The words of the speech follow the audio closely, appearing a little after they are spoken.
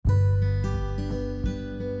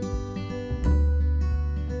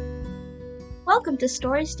Welcome to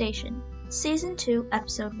Story Station, Season 2,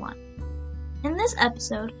 Episode 1. In this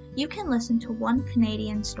episode, you can listen to one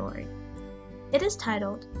Canadian story. It is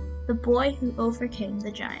titled, The Boy Who Overcame the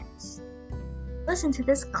Giants. Listen to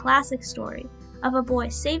this classic story of a boy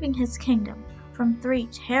saving his kingdom from 3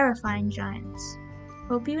 terrifying giants.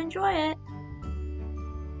 Hope you enjoy it!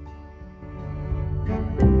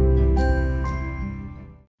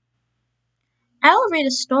 I will read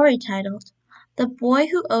a story titled, The Boy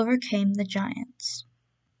Who Overcame the Giants.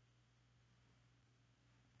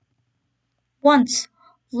 Once,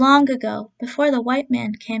 long ago, before the white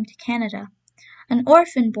man came to Canada, an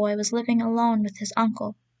orphan boy was living alone with his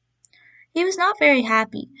uncle. He was not very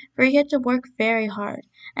happy, for he had to work very hard,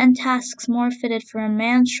 and tasks more fitted for a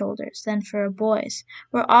man's shoulders than for a boy's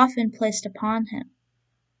were often placed upon him.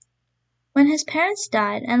 When his parents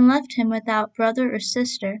died and left him without brother or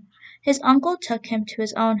sister, his uncle took him to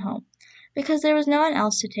his own home, because there was no one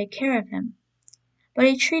else to take care of him. But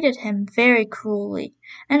he treated him very cruelly,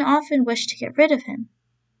 and often wished to get rid of him.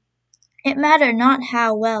 It mattered not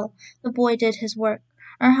how well the boy did his work,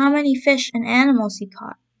 or how many fish and animals he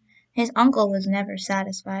caught. His uncle was never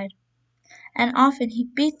satisfied, and often he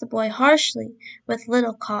beat the boy harshly with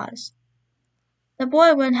little cause. The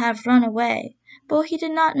boy would have run away, but he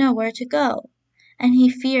did not know where to go, and he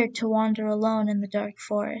feared to wander alone in the dark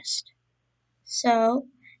forest. So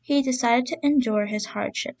he decided to endure his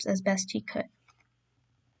hardships as best he could.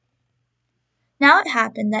 Now it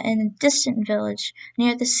happened that in a distant village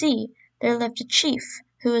near the sea there lived a chief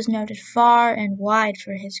who was noted far and wide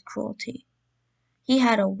for his cruelty. He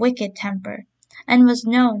had a wicked temper, and was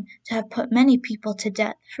known to have put many people to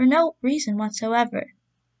death for no reason whatsoever.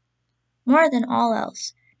 More than all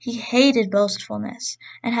else, he hated boastfulness,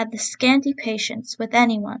 and had the scanty patience with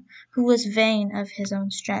anyone who was vain of his own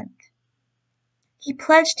strength. He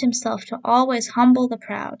pledged himself to always humble the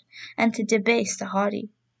proud, and to debase the haughty.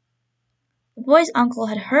 The boy's uncle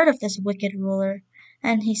had heard of this wicked ruler,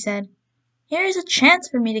 and he said, "Here is a chance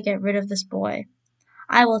for me to get rid of this boy.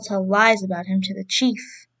 I will tell lies about him to the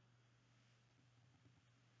chief."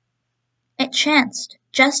 It chanced,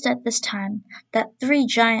 just at this time, that 3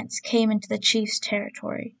 giants came into the chief's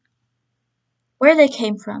territory. Where they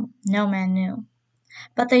came from, no man knew,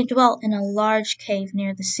 but they dwelt in a large cave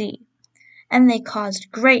near the sea, and they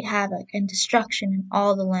caused great havoc and destruction in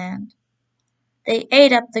all the land. They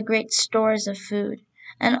ate up the great stores of food,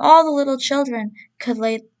 and all the little children could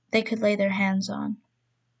lay their hands on.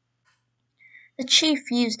 The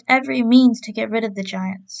chief used every means to get rid of the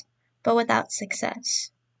giants, but without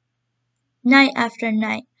success. Night after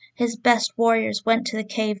night his best warriors went to the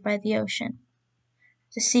cave by the ocean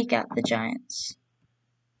to seek out the giants,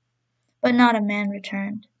 but not a man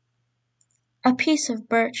returned. A piece of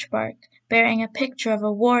birch bark bearing a picture of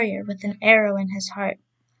a warrior with an arrow in his heart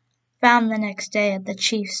found the next day at the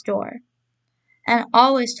chief's door, and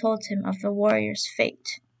always told him of the warrior's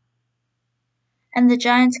fate. And the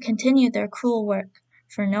giants continued their cruel work,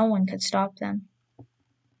 for no one could stop them.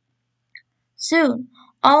 Soon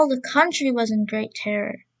all the country was in great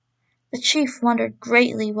terror. The chief wondered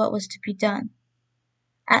greatly what was to be done.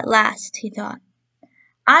 At last he thought,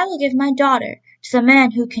 "I will give my daughter to the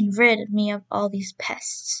man who can rid me of all these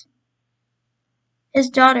pests." His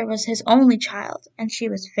daughter was his only child, and she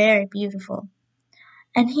was very beautiful,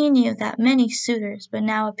 and he knew that many suitors would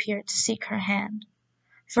now appear to seek her hand,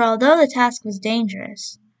 for although the task was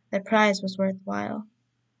dangerous, the prize was worth while.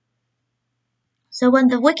 So when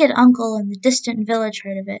the wicked uncle in the distant village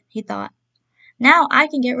heard of it, he thought, "Now I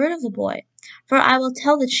can get rid of the boy, for I will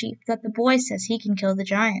tell the chief that the boy says he can kill the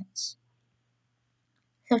giants."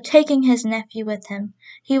 So taking his nephew with him,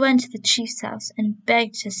 he went to the chief's house and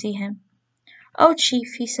begged to see him. "O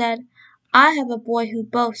chief," he said, "I have a boy who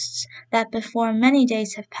boasts that before many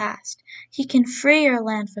days have passed, he can free your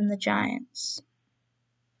land from the giants."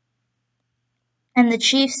 And the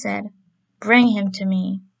chief said, "Bring him to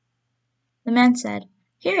me." The man said,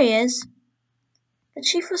 "Here he is." The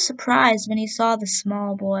chief was surprised when he saw the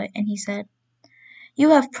small boy, and he said,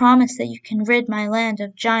 "You have promised that you can rid my land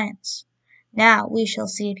of giants. Now we shall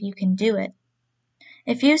see if you can do it.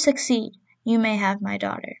 If you succeed, you may have my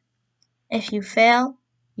daughter. If you fail,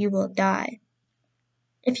 you will die.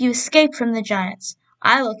 If you escape from the giants,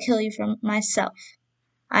 I will kill you for myself.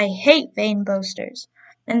 I hate vain boasters,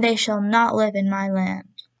 and they shall not live in my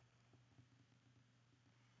land."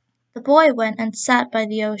 The boy went and sat by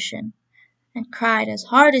the ocean, and cried as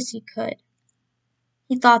hard as he could.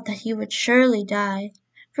 He thought that he would surely die,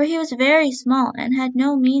 for he was very small and had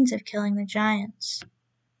no means of killing the giants.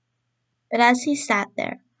 But as he sat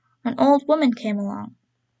there, an old woman came along.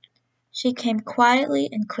 She came quietly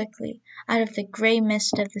and quickly out of the grey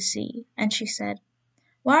mist of the sea, and she said,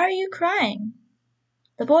 "Why are you crying?"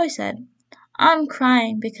 The boy said, "I'm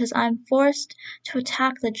crying because I'm forced to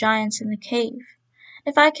attack the giants in the cave.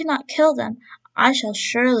 If I cannot kill them, I shall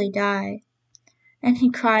surely die." And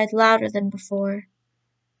he cried louder than before.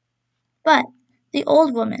 But the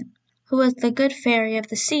old woman, who was the good fairy of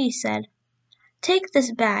the sea, said, "Take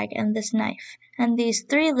this bag and this knife and these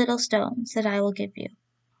 3 little stones that I will give you.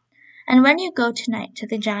 And when you go tonight to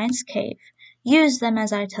the giant's cave, use them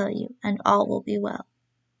as I tell you, and all will be well."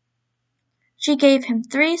 She gave him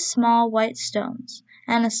 3 small white stones,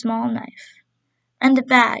 and a small knife, and a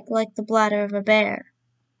bag like the bladder of a bear,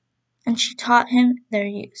 and she taught him their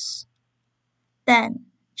use. Then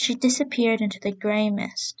she disappeared into the grey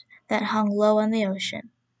mist that hung low on the ocean,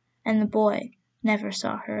 and the boy never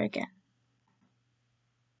saw her again.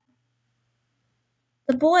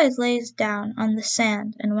 The boy lay down on the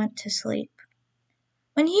sand and went to sleep.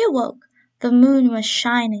 When he awoke, the moon was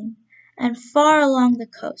shining, and far along the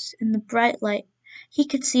coast in the bright light he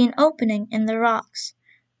could see an opening in the rocks,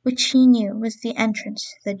 which he knew was the entrance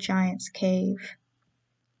to the giant's cave.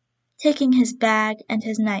 Taking his bag and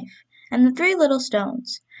his knife and the 3 little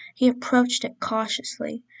stones, he approached it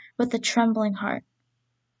cautiously, with a trembling heart.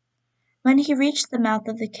 When he reached the mouth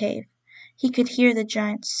of the cave, he could hear the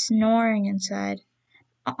giant snoring inside,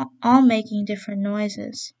 all making different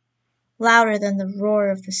noises, louder than the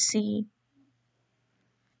roar of the sea.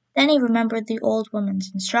 Then he remembered the old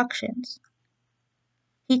woman's instructions.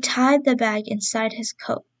 He tied the bag inside his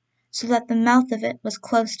coat so that the mouth of it was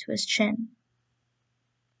close to his chin.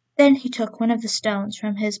 Then he took one of the stones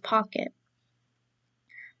from his pocket.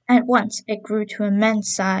 At once it grew to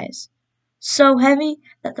immense size, so heavy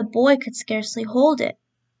that the boy could scarcely hold it.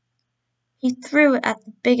 He threw it at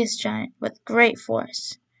the biggest giant with great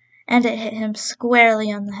force, and it hit him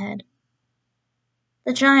squarely on the head.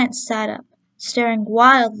 The giant sat up, staring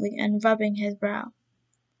wildly and rubbing his brow.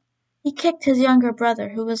 He kicked his younger brother,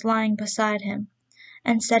 who was lying beside him,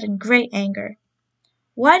 and said in great anger,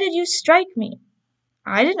 "Why did you strike me?"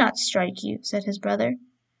 "I did not strike you," said his brother.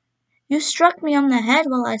 "You struck me on the head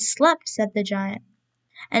while I slept," said the giant,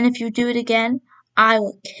 "and if you do it again, I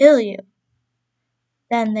will kill you."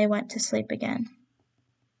 Then they went to sleep again.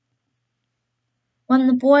 When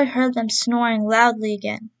the boy heard them snoring loudly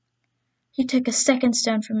again, he took a second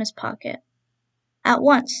stone from his pocket. At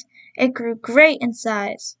once it grew great in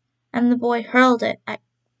size, and the boy hurled it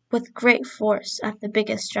with great force at the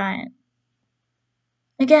biggest giant.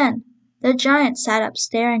 Again the giant sat up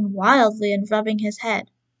staring wildly and rubbing his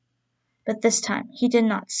head. But this time he did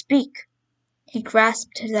not speak. He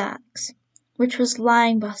grasped his axe, which was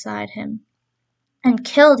lying beside him, and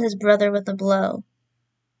killed his brother with a blow.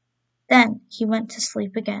 Then he went to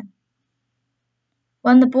sleep again.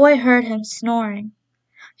 When the boy heard him snoring,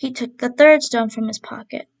 he took the 3rd stone from his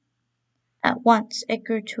pocket. At once it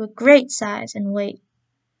grew to a great size and weight.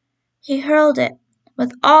 He hurled it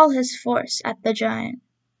with all his force at the giant.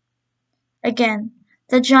 Again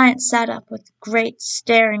the giant sat up with great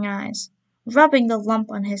staring eyes, rubbing the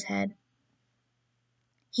lump on his head.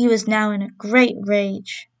 He was now in a great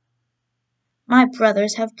rage. "My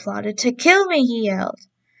brothers have plotted to kill me," he yelled,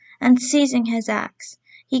 and seizing his axe,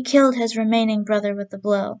 he killed his remaining brother with a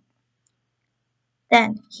blow.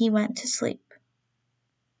 Then he went to sleep.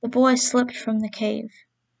 The boy slipped from the cave,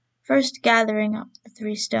 first gathering up the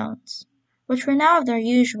 3 stones, which were now of their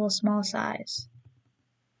usual small size.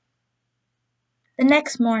 The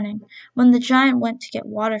next morning, when the giant went to get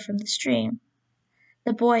water from the stream,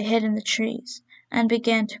 the boy hid in the trees and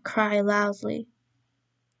began to cry loudly.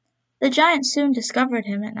 The giant soon discovered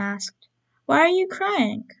him and asked, "Why are you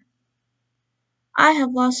crying?" "I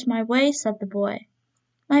have lost my way," said the boy.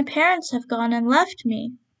 "My parents have gone and left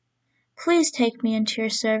me. Please take me into your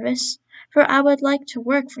service, for I would like to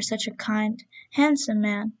work for such a kind, handsome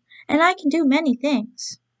man, and I can do many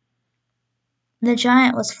things." The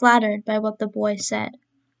giant was flattered by what the boy said,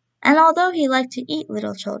 and although he liked to eat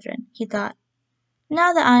little children, he thought,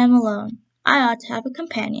 "Now that I am alone, I ought to have a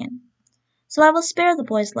companion, so I will spare the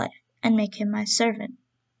boy's life and make him my servant."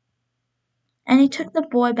 And he took the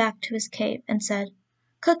boy back to his cave and said,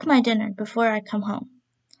 "Cook my dinner before I come home.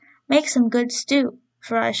 Make some good stew,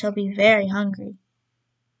 for I shall be very hungry."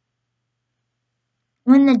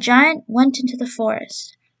 When the giant went into the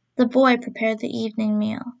forest, the boy prepared the evening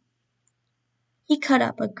meal. He cut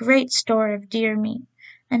up a great store of deer meat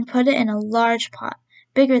and put it in a large pot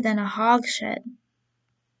bigger than a hogshead,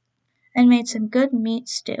 and made some good meat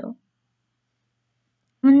stew.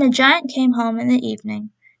 When the giant came home in the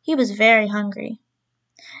evening, he was very hungry,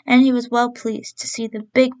 and he was well pleased to see the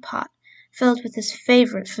big pot filled with his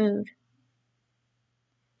favorite food.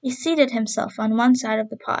 He seated himself on one side of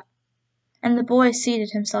the pot, and the boy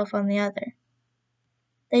seated himself on the other.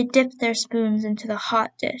 They dipped their spoons into the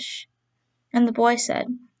hot dish, and the boy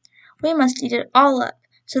said, "We must eat it all up,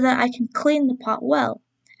 so that I can clean the pot well,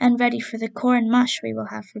 and ready for the corn mush we will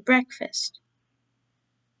have for breakfast."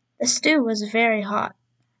 The stew was very hot,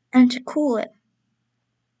 and to cool it,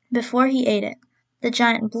 before he ate it, the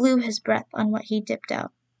giant blew his breath on what he dipped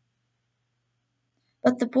out.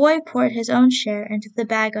 But the boy poured his own share into the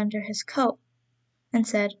bag under his coat, and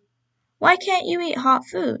said, "Why can't you eat hot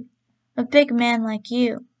food, a big man like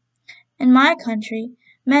you? In my country,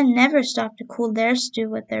 men never stop to cool their stew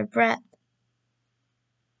with their breath."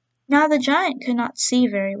 Now the giant could not see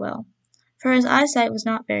very well, for his eyesight was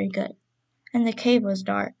not very good, and the cave was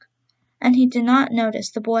dark, and he did not notice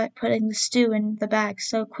the boy putting the stew in the bag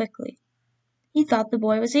so quickly. He thought the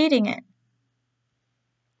boy was eating it,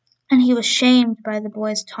 and he was shamed by the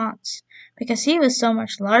boy's taunts, because he was so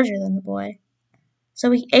much larger than the boy.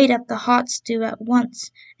 So he ate up the hot stew at once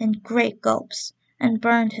in great gulps, and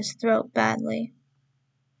burned his throat badly.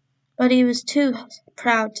 But he was too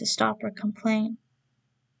proud to stop or complain.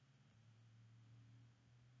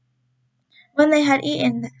 When they had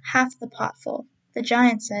eaten half the potful, the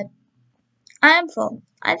giant said, "I am full.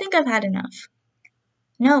 I think I've had enough."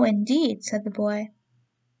 "No, indeed," said the boy.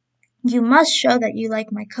 "You must show that you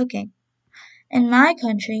like my cooking. In my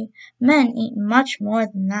country, men eat much more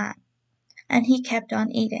than that." And he kept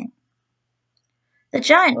on eating. The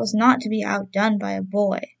giant was not to be outdone by a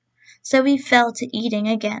boy, so he fell to eating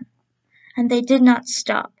again, and they did not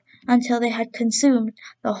stop until they had consumed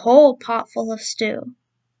the whole potful of stew.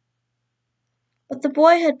 But the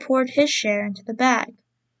boy had poured his share into the bag,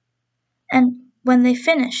 and when they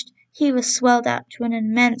finished, he was swelled out to an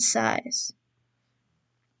immense size.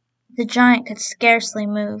 The giant could scarcely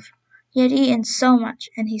move. He had eaten so much,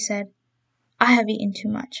 and he said, "I have eaten too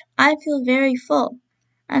much. I feel very full,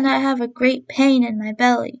 and I have a great pain in my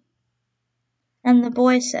belly." And the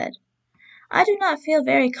boy said, "I do not feel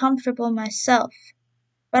very comfortable myself,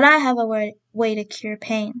 but I have a way to cure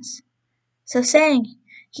pains." So saying,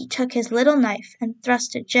 he took his little knife and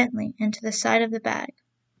thrust it gently into the side of the bag,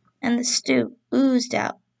 and the stew oozed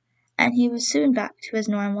out, and he was soon back to his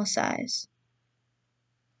normal size.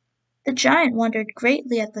 The giant wondered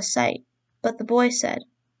greatly at the sight, but the boy said,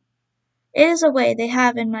 "It is a way they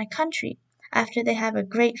have in my country after they have a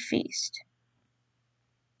great feast."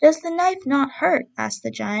 "Does the knife not hurt?" asked the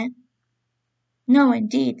giant. "No,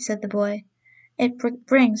 indeed," said the boy. "It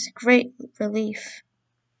brings great relief."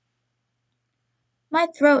 "My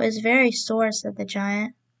throat is very sore," said the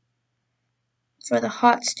giant, for the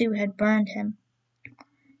hot stew had burned him.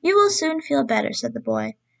 "You will soon feel better," said the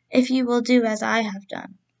boy, "if you will do as I have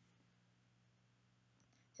done."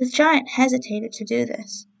 The giant hesitated to do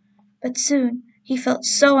this, but soon he felt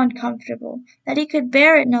so uncomfortable that he could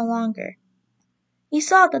bear it no longer. He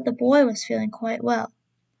saw that the boy was feeling quite well,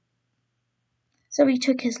 so he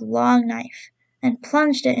took his long knife and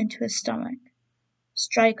plunged it into his stomach.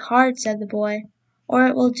 "Strike hard," said the boy, "or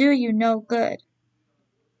it will do you no good."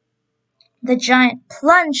 The giant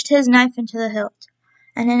plunged his knife into the hilt,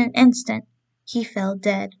 and in an instant he fell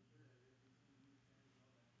dead.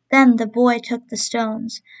 Then the boy took the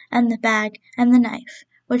stones, and the bag, and the knife,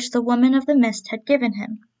 which the woman of the mist had given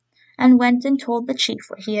him, and went and told the chief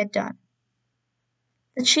what he had done.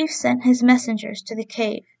 The chief sent his messengers to the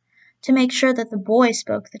cave, to make sure that the boy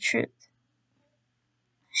spoke the truth.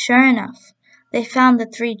 Sure enough, they found the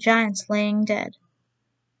three giants laying dead.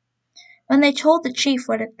 When they told the chief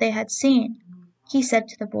what they had seen, he said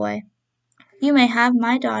to the boy, "You may have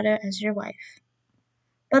my daughter as your wife."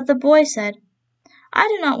 But the boy said, "I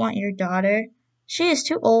do not want your daughter. She is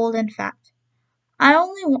too old and fat. I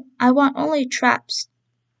want only traps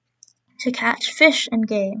to catch fish and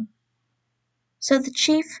game." So the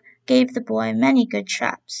chief gave the boy many good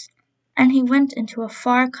traps, and he went into a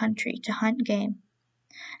far country to hunt game,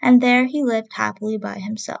 and there he lived happily by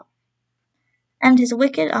himself, and his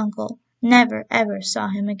wicked uncle never ever saw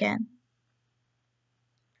him again.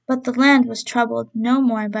 But the land was troubled no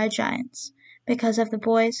more by giants because of the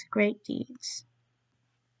boy's great deeds.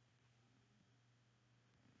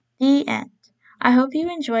 The end. I hope you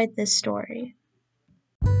enjoyed this story.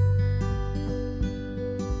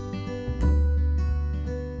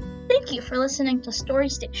 Thank you for listening to Story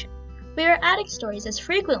Station. We are adding stories as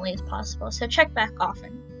frequently as possible, so check back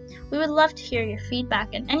often. We would love to hear your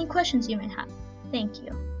feedback and any questions you may have. Thank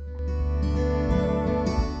you.